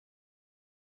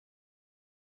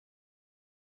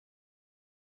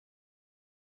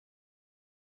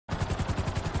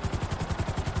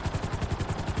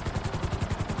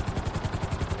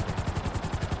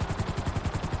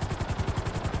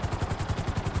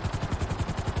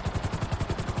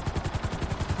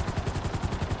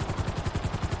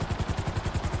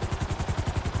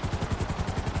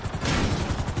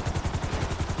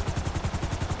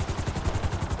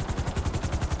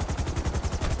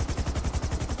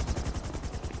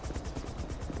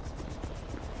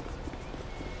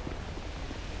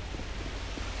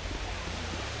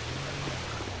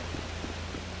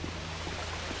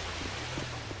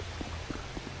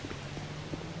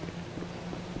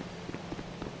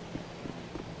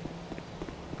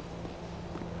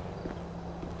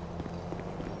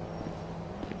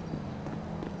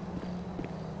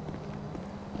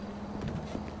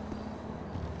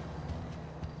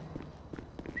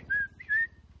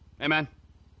Hey, man.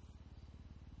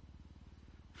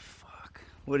 Fuck.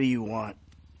 What do you want?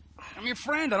 I'm your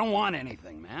friend. I don't want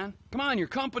anything, man. Come on, your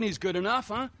company's good enough,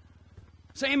 huh?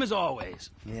 Same as always.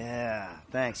 Yeah,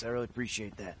 thanks. I really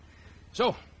appreciate that.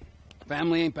 So,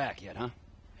 family ain't back yet, huh?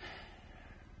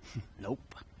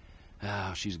 Nope.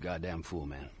 Oh, she's a goddamn fool,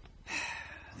 man.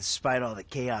 Despite all the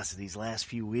chaos of these last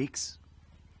few weeks,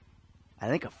 I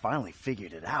think I finally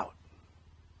figured it out.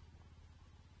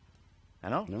 I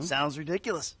know, No? Sounds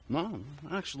ridiculous. No,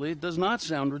 actually, it does not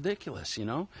sound ridiculous, you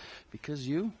know? Because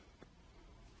you're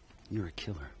a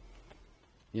killer.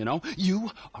 You know?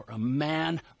 You are a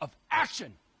man of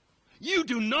action. You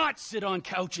do not sit on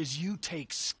couches, you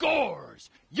take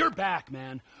scores. You're back,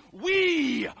 man.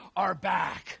 We are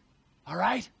back. All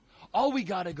right? All we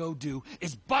gotta go do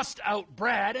is bust out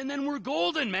Brad, and then we're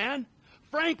golden, man.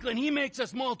 Franklin, he makes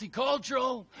us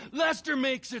multicultural. Lester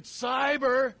makes it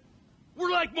cyber. We're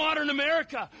like modern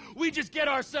America. We just get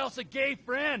ourselves a gay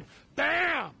friend.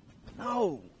 Bam!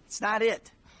 No, it's not it.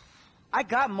 I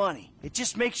got money. It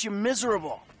just makes you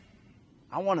miserable.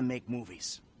 I want to make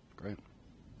movies. Great.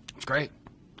 It's great.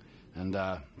 And,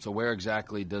 so where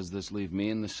exactly does this leave me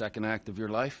in the second act of your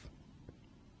life?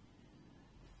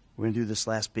 We're gonna do this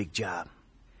last big job,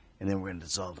 and then we're gonna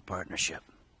dissolve the partnership.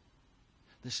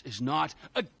 This is not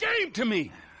a game to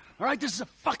me! All right, this is a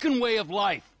fucking way of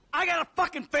life. I got a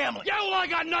fucking family! Yeah, well, I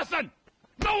got nothing!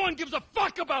 No one gives a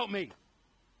fuck about me!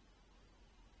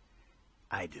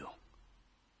 I do.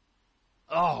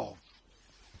 Oh,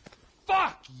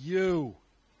 fuck you!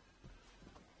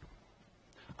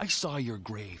 I saw your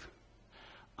grave.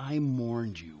 I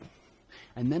mourned you.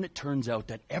 And then it turns out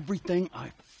that everything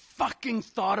I fucking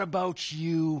thought about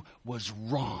you was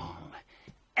wrong.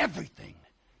 Everything.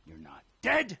 You're not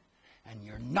dead, and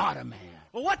you're not a man.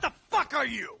 Well, what the fuck are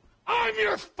you? I'm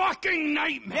your fucking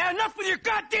nightmare! Yeah, enough with your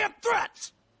goddamn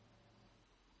threats!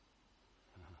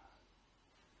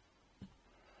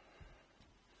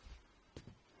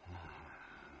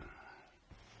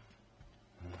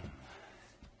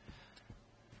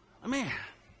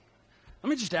 Let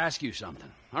me just ask you something,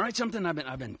 all right? Something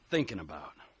I've been thinking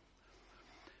about.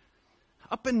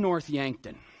 Up in North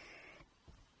Yankton,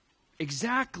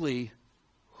 exactly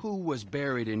who was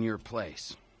buried in your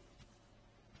place?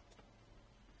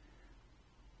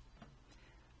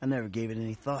 I never gave it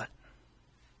any thought.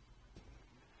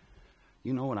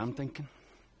 You know what I'm thinking?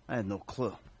 I had no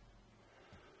clue.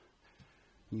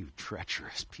 You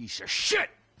treacherous piece of shit!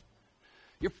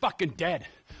 You're fucking dead!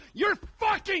 You're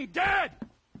fucking dead!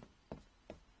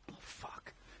 Oh,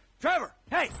 fuck. Trevor!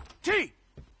 Hey! T!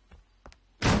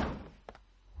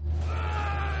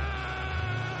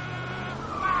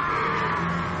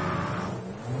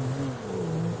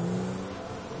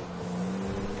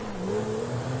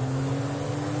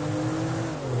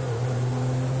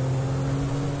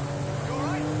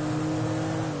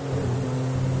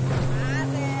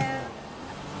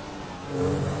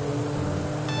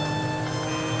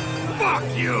 Fuck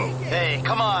you! Hey,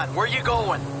 come on, where you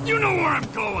going? You know where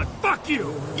I'm going! Fuck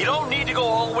you! You don't need to go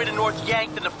all the way to North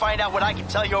Yankton to find out what I can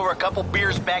tell you over a couple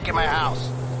beers back in my house.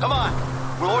 Come on,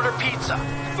 we'll order pizza.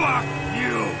 Fuck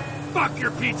you! Fuck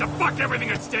your pizza! Fuck everything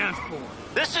it stands for!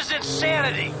 This is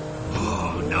insanity!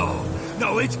 Oh, no.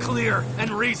 No, it's clear and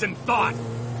reasoned thought.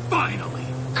 Finally.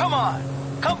 Come on,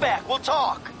 come back, we'll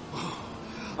talk.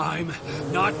 I'm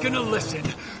not gonna listen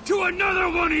to another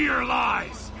one of your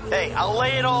lies! Hey, I'll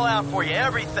lay it all out for you,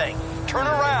 everything. Turn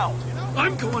around.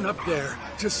 I'm going up there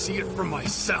to see it for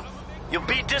myself. You'll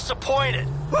be disappointed.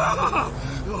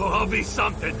 Oh, I'll be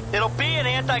something. It'll be an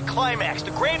anticlimax. The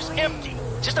grave's empty.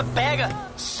 Just a bag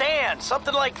of sand,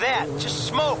 something like that. Just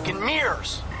smoke and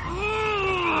mirrors.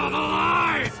 Oh, the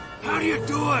lies! How do you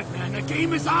do it, man? The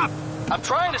game is up. I'm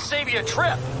trying to save you a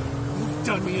trip. You've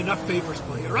done me enough favors,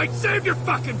 buddy, all right? Save your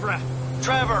fucking breath.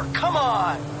 Trevor, come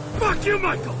on. Fuck you,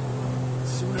 Michael.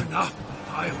 Soon enough,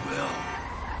 I will.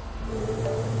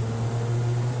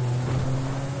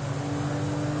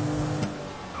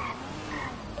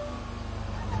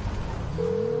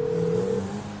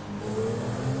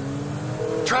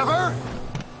 Trevor?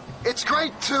 It's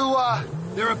great to,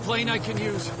 There a plane I can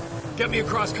use? Get me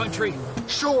across country?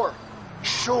 Sure.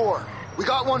 We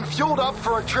got one fueled up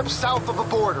for a trip south of the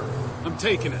border. I'm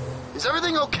taking it. Is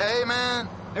everything okay, man?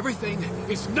 Everything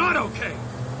is not okay.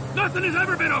 Nothing has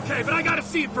ever been okay, but I gotta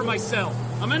see it for myself.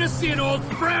 I'm gonna see an old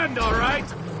friend, all right?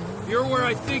 You're where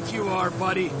I think you are,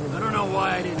 buddy. I don't know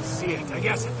why I didn't see it. I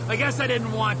guess I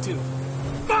didn't want to.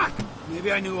 Fuck!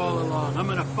 Maybe I knew all along. I'm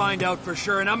gonna find out for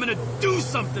sure, and I'm gonna do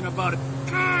something about it.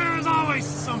 There's always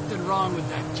something wrong with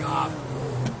that job.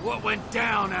 What went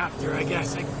down after, I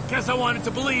guess. I guess I wanted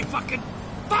to believe fucking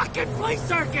play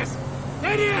circus.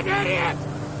 Idiot! Idiot!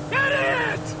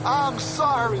 Idiot! I'm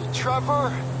sorry,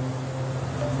 Trevor.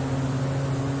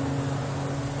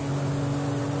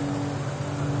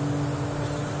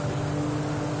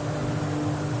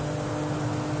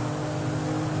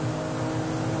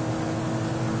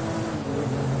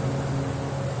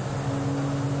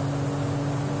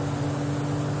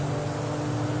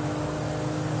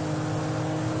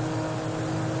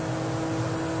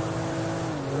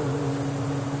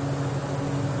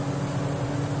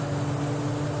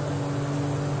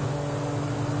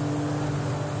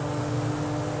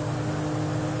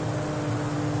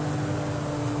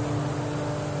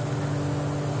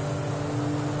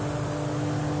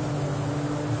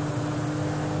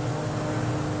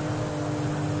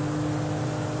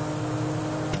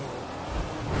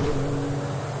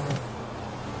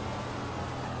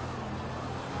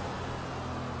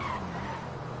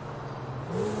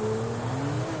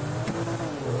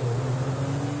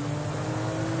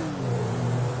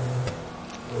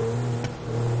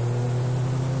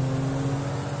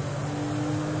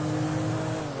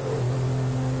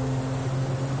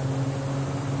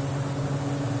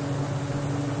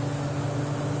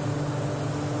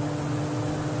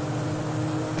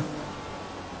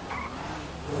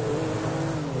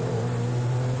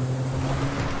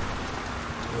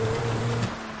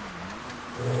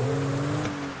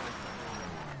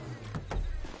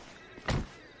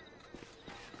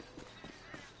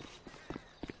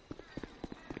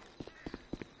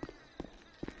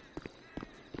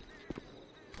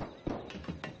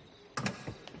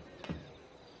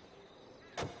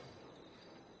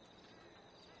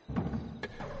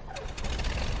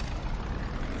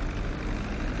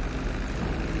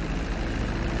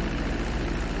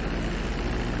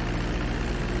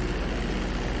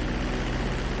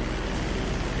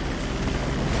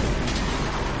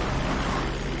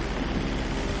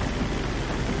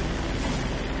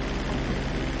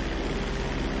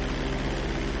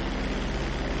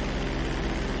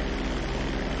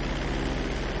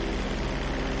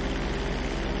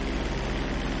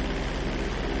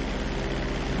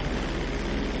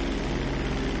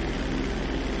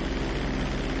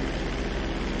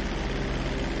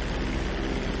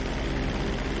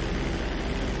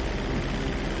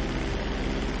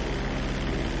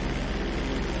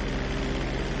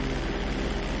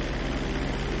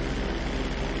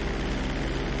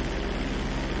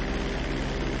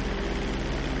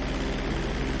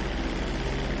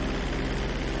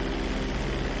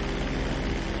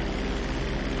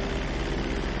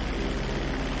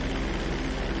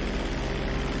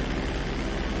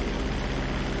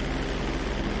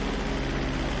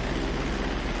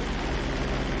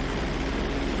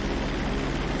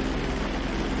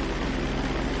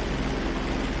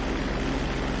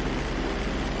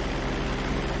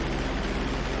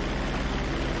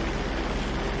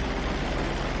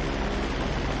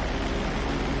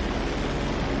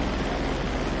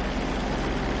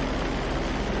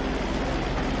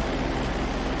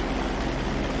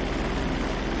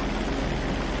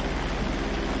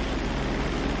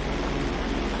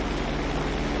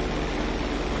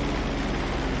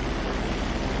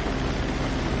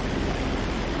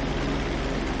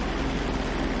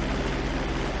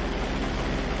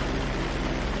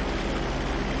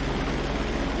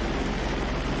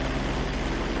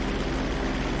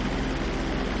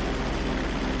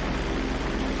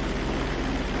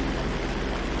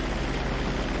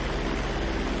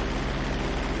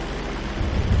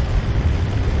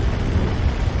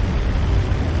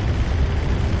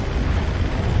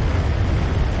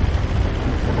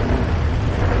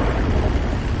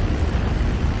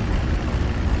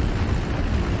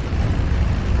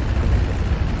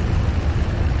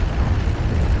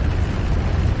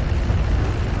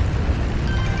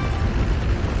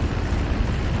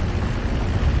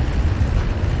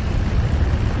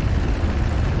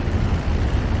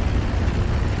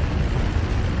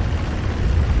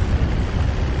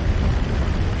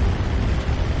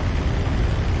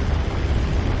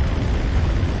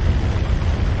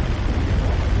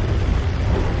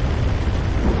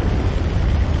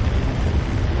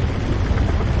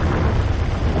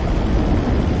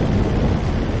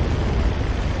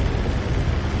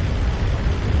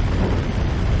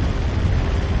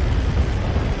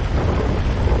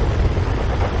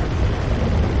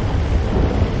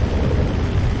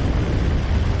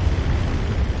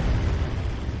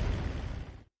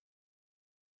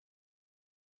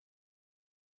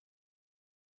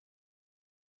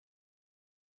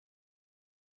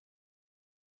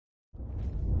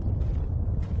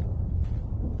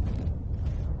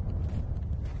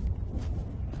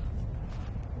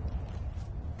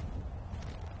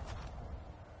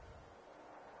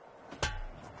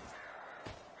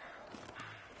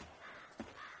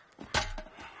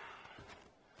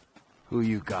 Who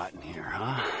you got in here,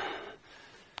 huh?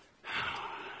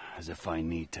 As if I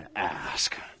need to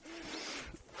ask.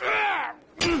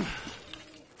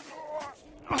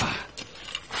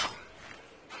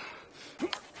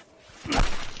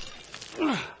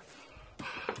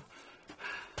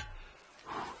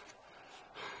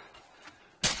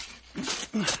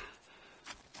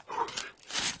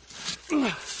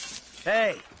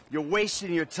 Hey, you're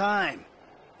wasting your time.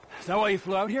 Is that why you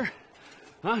flew out here?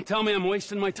 Huh? Tell me I'm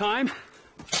wasting my time?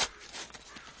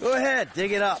 Go ahead,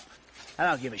 dig it up. I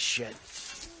don't give a shit.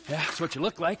 Yeah, that's what you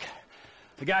look like.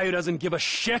 The guy who doesn't give a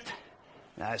shit.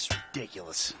 That's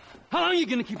ridiculous. How long are you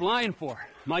gonna keep lying for,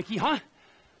 Mikey, huh?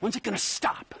 When's it gonna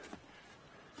stop?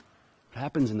 What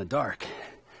happens in the dark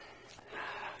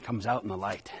comes out in the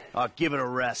light. Oh, give it a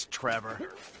rest, Trevor.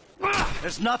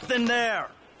 There's nothing there.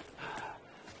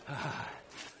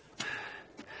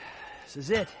 This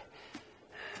is it.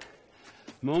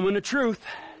 Moment of truth.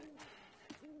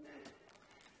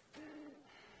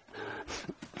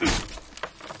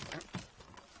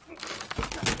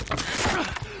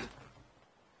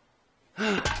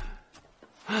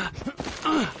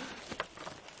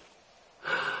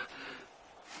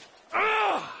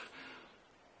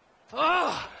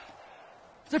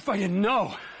 As if I didn't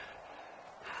know.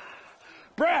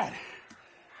 Brad!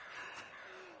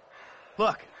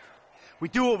 Look, we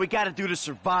do what we gotta do to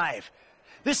survive.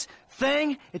 This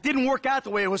thing, it didn't work out the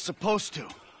way it was supposed to.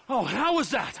 Oh, how was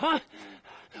that, huh?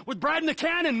 With Brad in the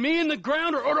can and me in the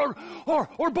ground,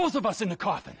 or both of us in the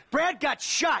coffin? Brad got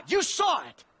shot. You saw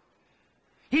it.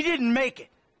 He didn't make it.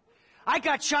 I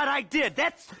got shot. I did.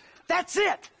 That's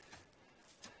it.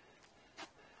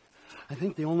 I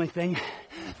think the only thing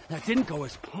that didn't go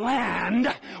as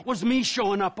planned was me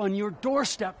showing up on your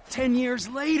doorstep 10 years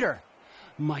later.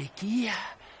 Mikey,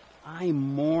 I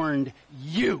mourned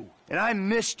you. And I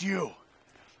missed you.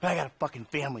 But I got a fucking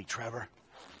family, Trevor.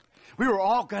 We were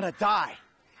all gonna die.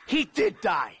 He did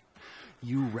die.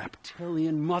 You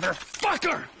reptilian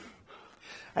motherfucker!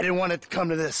 I didn't want it to come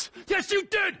to this. Yes, you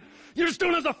did! You just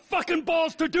don't have the fucking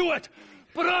balls to do it!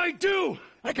 But I do!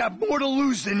 I got more to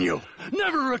lose than you.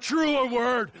 Never a truer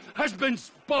word has been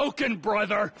spoken,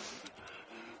 brother.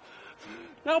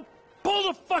 Now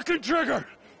pull the fucking trigger!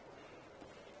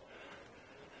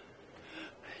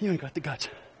 You ain't got the guts.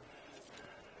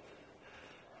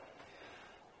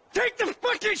 Take the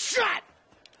fucking shot!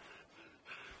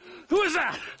 Who is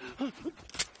that?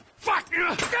 Fuck!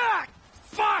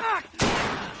 Fuck!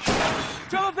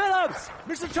 Trevor Phillips!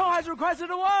 Mr. Cho has requested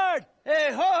a word!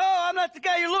 Hey, ho, I'm not the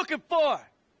guy you're looking for.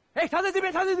 Hey, 他在这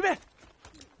边，他在这边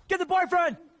Get the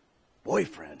boyfriend!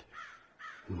 Boyfriend?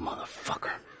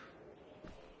 Motherfucker.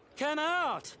 Can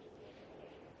out!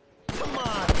 Come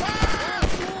on!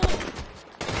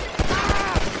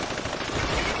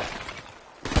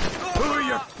 Who are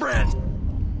your friends?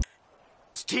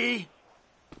 T?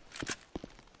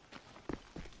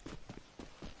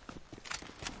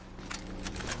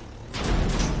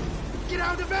 Get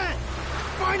out of the van!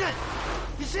 Find it!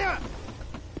 You see it?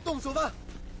 动手吧！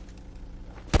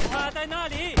他在那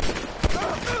里！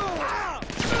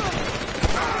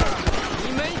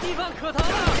你没地方可逃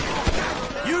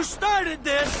了！ You started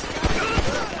this!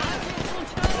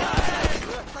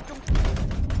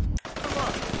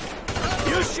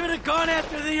 You should have gone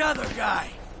after the other guy!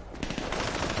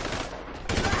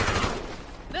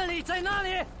 那里，在那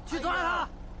里，去抓他！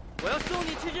我要送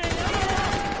你去见娘。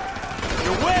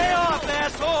 You're way off,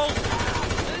 assholes!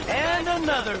 And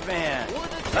another van.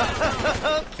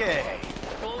 Okay.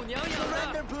 狗娘养的！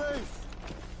 Surrender, please!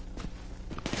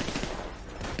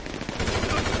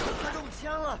 他中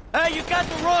枪了！ Hey, you got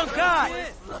the wrong guy!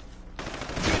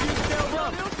 小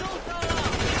刘受伤了！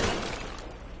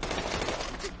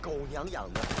这狗娘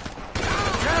养的！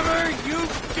 Trevor, you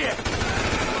dick!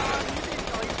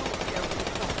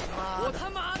 我他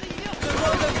妈的一定要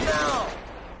Throw them now!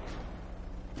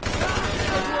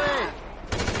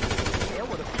 连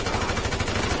我的屁股！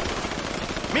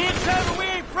 Me and Trevor, we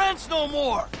ain't friends no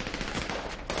more!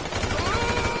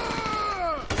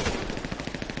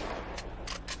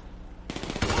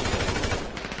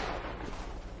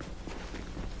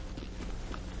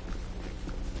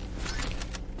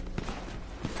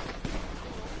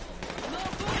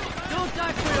 Don't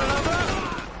die for your lover!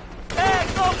 Hey,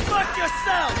 go fuck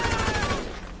yourself!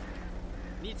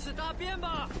 你吃大便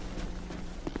吧！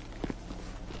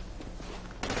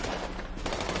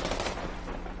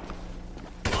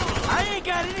 I ain't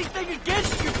got anything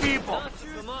against you people!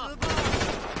 什么？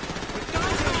我刚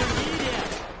想有你一点。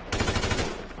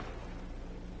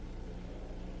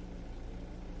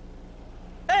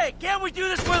 Hey, can't we do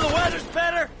this where the weather's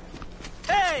better?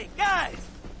 Hey, guys!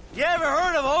 You ever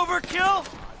heard of overkill?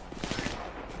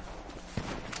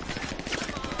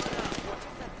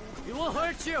 won't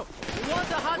hurt you. We want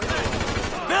the hot man.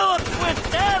 Phillips went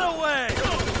that away!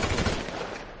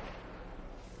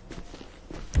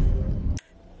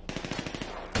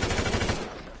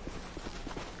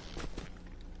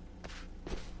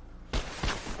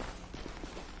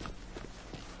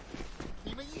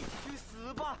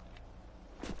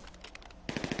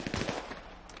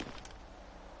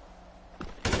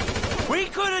 We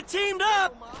could have teamed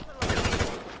up!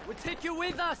 We'll take you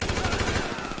with us.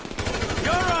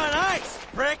 You're on ice,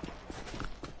 prick!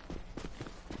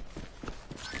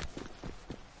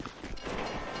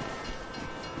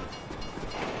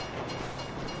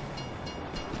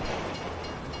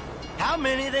 How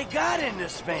many they got in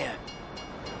this van?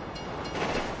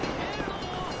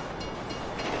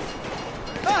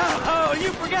 Oh, you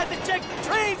forgot to check the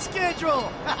train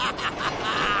schedule!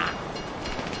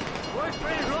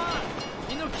 Boyfriend Ron,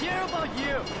 he don't care about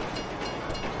you.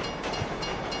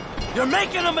 You're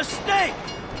making a mistake!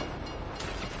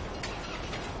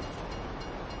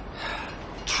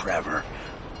 Trevor.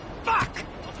 Fuck!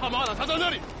 他妈的，他在那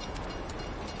里！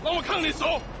让我看你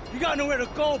手！ You got nowhere to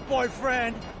go,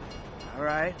 boyfriend. All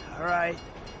right.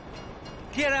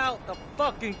 Get out the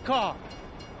fucking car.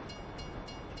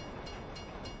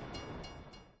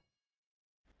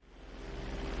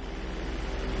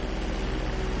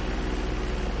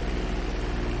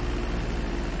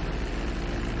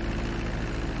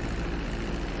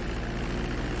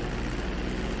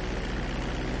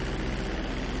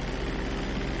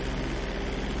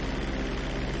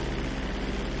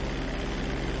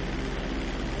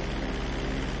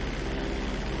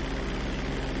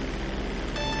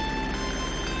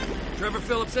 Trevor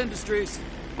Phillips Industries.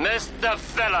 Mr.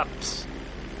 Phillips,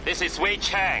 this is Wei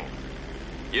Chang.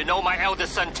 You know my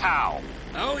eldest son, Tao.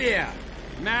 Oh, yeah.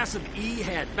 Massive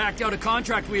E-head. Backed out a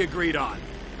contract we agreed on.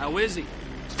 How is he?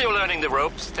 Still learning the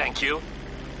ropes, thank you.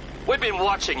 We've been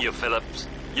watching you, Phillips.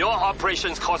 Your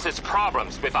operations causes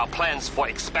problems with our plans for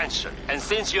expansion. And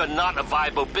since you're not a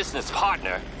viable business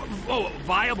partner... Oh,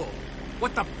 viable?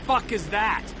 What the fuck is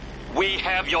that? We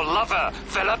have your lover,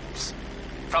 Phillips.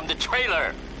 From the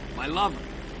trailer. My lover?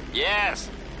 Yes,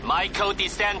 Michael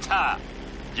DeSanta.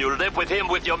 You live with him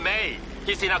with your maid.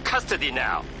 He's in our custody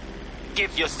now.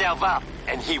 Give yourself up,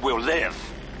 and he will live.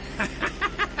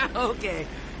 Okay.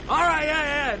 All right,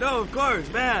 yeah, no, of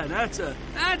course, man. That's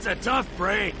a tough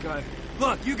break.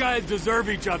 Look, you guys deserve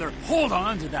each other. Hold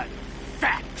on to that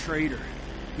fat traitor.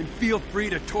 And feel free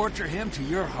to torture him to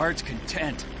your heart's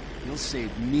content. You'll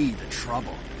save me the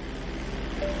trouble.